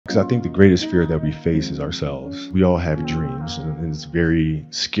Because I think the greatest fear that we face is ourselves. We all have dreams, and it's very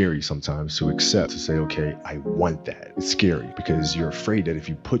scary sometimes to accept, to say, okay, I want that. It's scary because you're afraid that if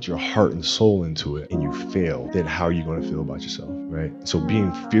you put your heart and soul into it and you fail, then how are you going to feel about yourself, right? So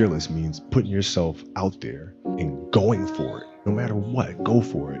being fearless means putting yourself out there and going for it. No matter what, go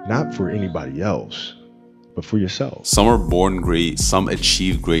for it. Not for anybody else, but for yourself. Some are born great, some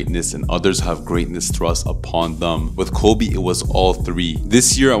achieve greatness, and others have greatness thrust upon them. With Kobe, it was all three.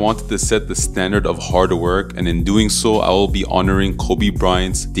 This year, I wanted to set the standard of hard work, and in doing so, I will be honoring Kobe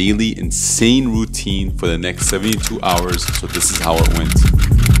Bryant's daily insane routine for the next 72 hours. So this is how it went.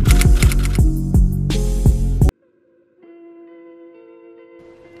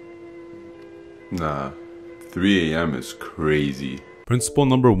 Nah, 3 a.m. is crazy. Principle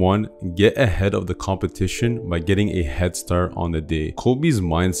number 1, get ahead of the competition by getting a head start on the day. Kobe's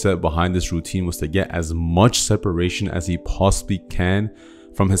mindset behind this routine was to get as much separation as he possibly can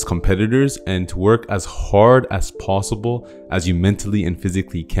from his competitors and to work as hard as possible as you mentally and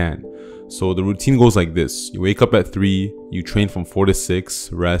physically can. So the routine goes like this. You wake up at 3, you train from 4 to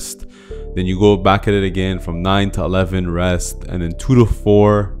 6, rest. Then you go back at it again from 9 to 11, rest. And then 2 to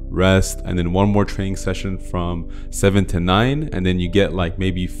 4, rest. And then one more training session from 7 to 9. And then you get like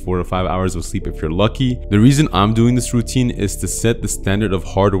maybe 4 to 5 hours of sleep if you're lucky. The reason I'm doing this routine is to set the standard of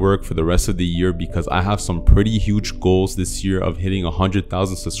hard work for the rest of the year, because I have some pretty huge goals this year of hitting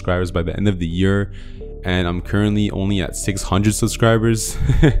 100,000 subscribers by the end of the year. And I'm currently only at 600 subscribers.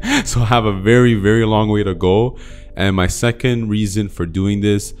 So I have a very, very long way to go. And my second reason for doing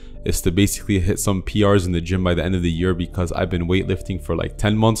this is to basically hit some PRs in the gym by the end of the year, because I've been weightlifting for like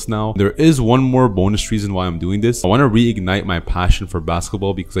 10 months now. There is one more bonus reason why I'm doing this. I want to reignite my passion for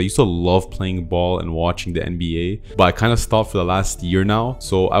basketball, because I used to love playing ball and watching the NBA, but I kind of stopped for the last year now.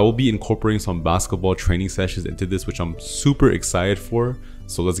 So I will be incorporating some basketball training sessions into this, which I'm super excited for.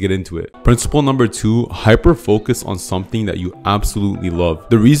 So let's get into it. Principle number 2, hyper focus on something that you absolutely love.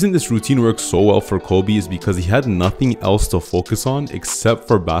 The reason this routine works so well for Kobe is because he had nothing else to focus on except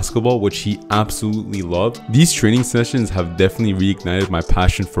for basketball, which he absolutely loved. These training sessions have definitely reignited my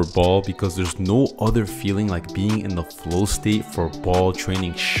passion for ball, because there's no other feeling like being in the flow state for ball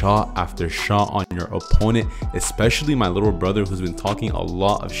training, shot after shot on your opponent, especially my little brother who's been talking a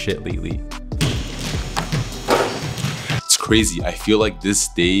lot of shit lately. Crazy. I feel like this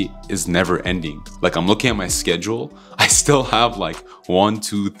day is never ending. Like, I'm looking at my schedule, I still have like 1,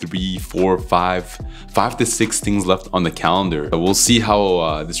 2, 3, 4, 5 to 6 things left on the calendar. We'll see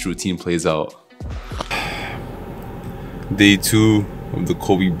how this routine plays out. Day 2 of the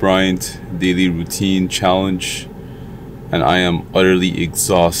Kobe Bryant daily routine challenge, and I am utterly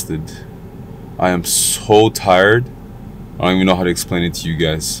exhausted. I am so tired. I don't even know how to explain it to you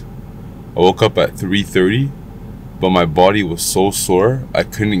guys. I woke up at 3:30. But my body was so sore, I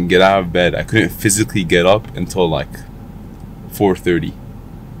couldn't get out of bed. I couldn't physically get up until like 4:30.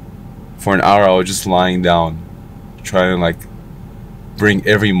 For an hour, I was just lying down, trying to like bring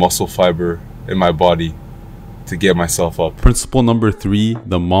every muscle fiber in my body to get myself up. Principle number 3,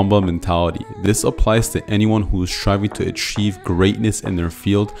 the Mamba Mentality. This applies to anyone who is striving to achieve greatness in their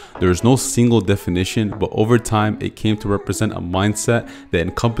field. There is no single definition, but over time, it came to represent a mindset that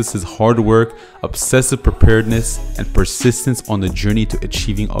encompasses hard work, obsessive preparedness, and persistence on the journey to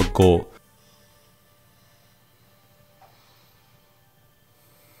achieving a goal.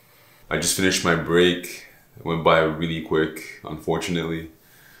 I just finished my break. It went by really quick, unfortunately.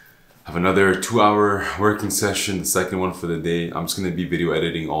 I have another 2-hour working session, the second one for the day. I'm just going to be video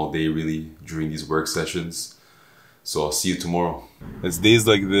editing all day really during these work sessions. So I'll see you tomorrow. It's days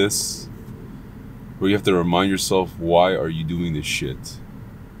like this where you have to remind yourself, why are you doing this shit?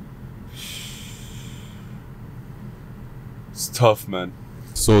 It's tough, man.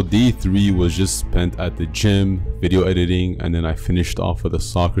 So day 3 was just spent at the gym, video editing, and then I finished off with a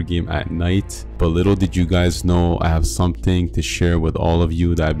soccer game at night. But little did you guys know, I have something to share with all of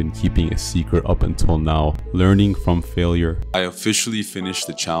you that I've been keeping a secret up until now. Learning from failure. I officially finished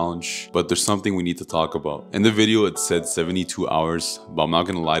the challenge, but there's something we need to talk about. In the video it said 72 hours, but I'm not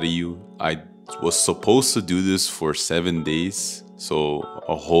gonna lie to you. I was supposed to do this for 7 days, so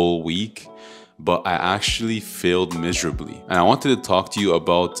a whole week. But I actually failed miserably. And I wanted to talk to you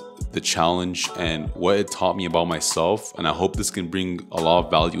about the challenge and what it taught me about myself. And I hope this can bring a lot of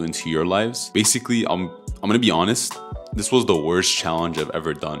value into your lives. Basically, I'm gonna be honest, this was the worst challenge I've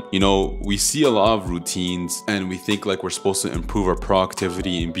ever done. You know, we see a lot of routines and we think like we're supposed to improve our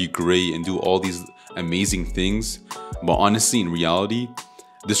productivity and be great and do all these amazing things. But honestly, in reality,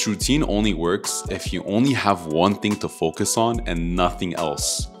 this routine only works if you only have one thing to focus on and nothing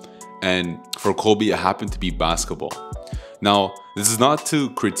else. And for Kobe, it happened to be basketball. Now, this is not to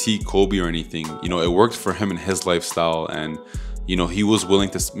critique Kobe or anything. You know, it worked for him in his lifestyle, and you know, he was willing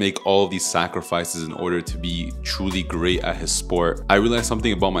to make all of these sacrifices in order to be truly great at his sport. I realized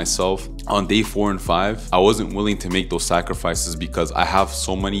something about myself. On day 4 and 5, I wasn't willing to make those sacrifices because I have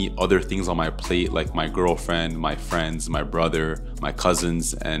so many other things on my plate, like my girlfriend, my friends, my brother, my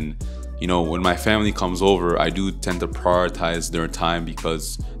cousins, and you know, when my family comes over, I do tend to prioritize their time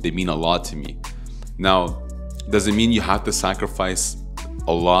because they mean a lot to me. Now, does it mean you have to sacrifice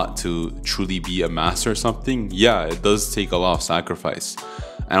a lot to truly be a master or something? Yeah, it does take a lot of sacrifice.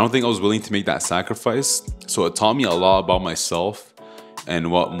 I don't think I was willing to make that sacrifice. So it taught me a lot about myself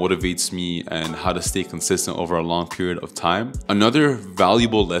and what motivates me and how to stay consistent over a long period of time. Another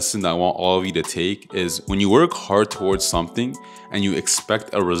valuable lesson that I want all of you to take is when you work hard towards something and you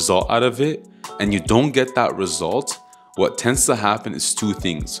expect a result out of it and you don't get that result, what tends to happen is 2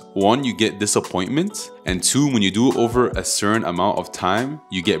 things. 1, you get disappointment, and 2, when you do it over a certain amount of time,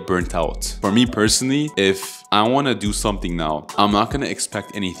 you get burnt out. For me personally, if I want to do something now, I'm not going to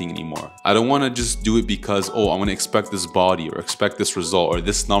expect anything anymore. I don't want to just do it because, oh, I'm going to expect this body or expect this result or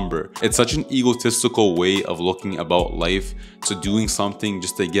this number. It's such an egotistical way of looking about life, to doing something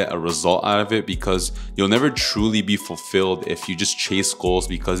just to get a result out of it, because you'll never truly be fulfilled if you just chase goals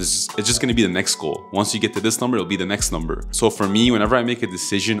because it's just going to be the next goal. Once you get to this number, it'll be the next number. So for me, whenever I make a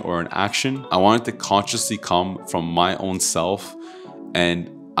decision or an action, I want it to consciously come from my own self, and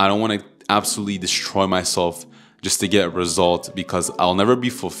I don't want to absolutely destroy myself just to get a result, because I'll never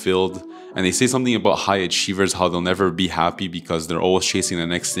be fulfilled. And they say something about high achievers, how they'll never be happy because they're always chasing the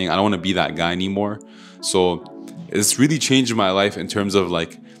next thing. I don't want to be that guy anymore. So it's really changed my life in terms of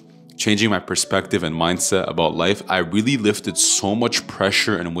like changing my perspective and mindset about life. I really lifted so much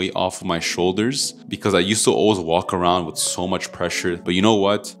pressure and weight off of my shoulders, because I used to always walk around with so much pressure. But you know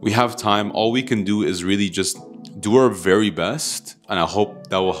what? We have time. All we can do is really just do our very best, and I hope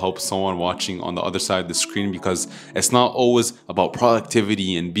that will help someone watching on the other side of the screen, because it's not always about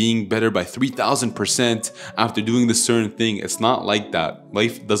productivity and being better by 3000% after doing this certain thing. It's not like that.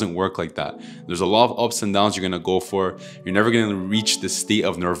 Life doesn't work like that. There's a lot of ups and downs you're gonna go for. You're never gonna reach this state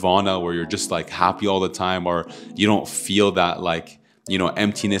of nirvana where you're just like happy all the time, or you don't feel that like, you know,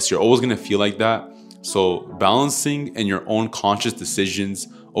 emptiness. You're always gonna feel like that. So balancing in your own conscious decisions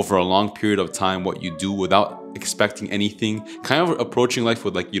over a long period of time what you do without expecting anything, kind of approaching life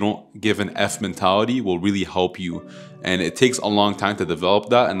with like you don't give an F mentality, will really help you. And it takes a long time to develop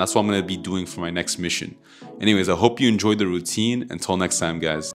that, and that's what I'm going to be doing for my next mission. Anyways, I hope you enjoyed the routine. Until next time, guys.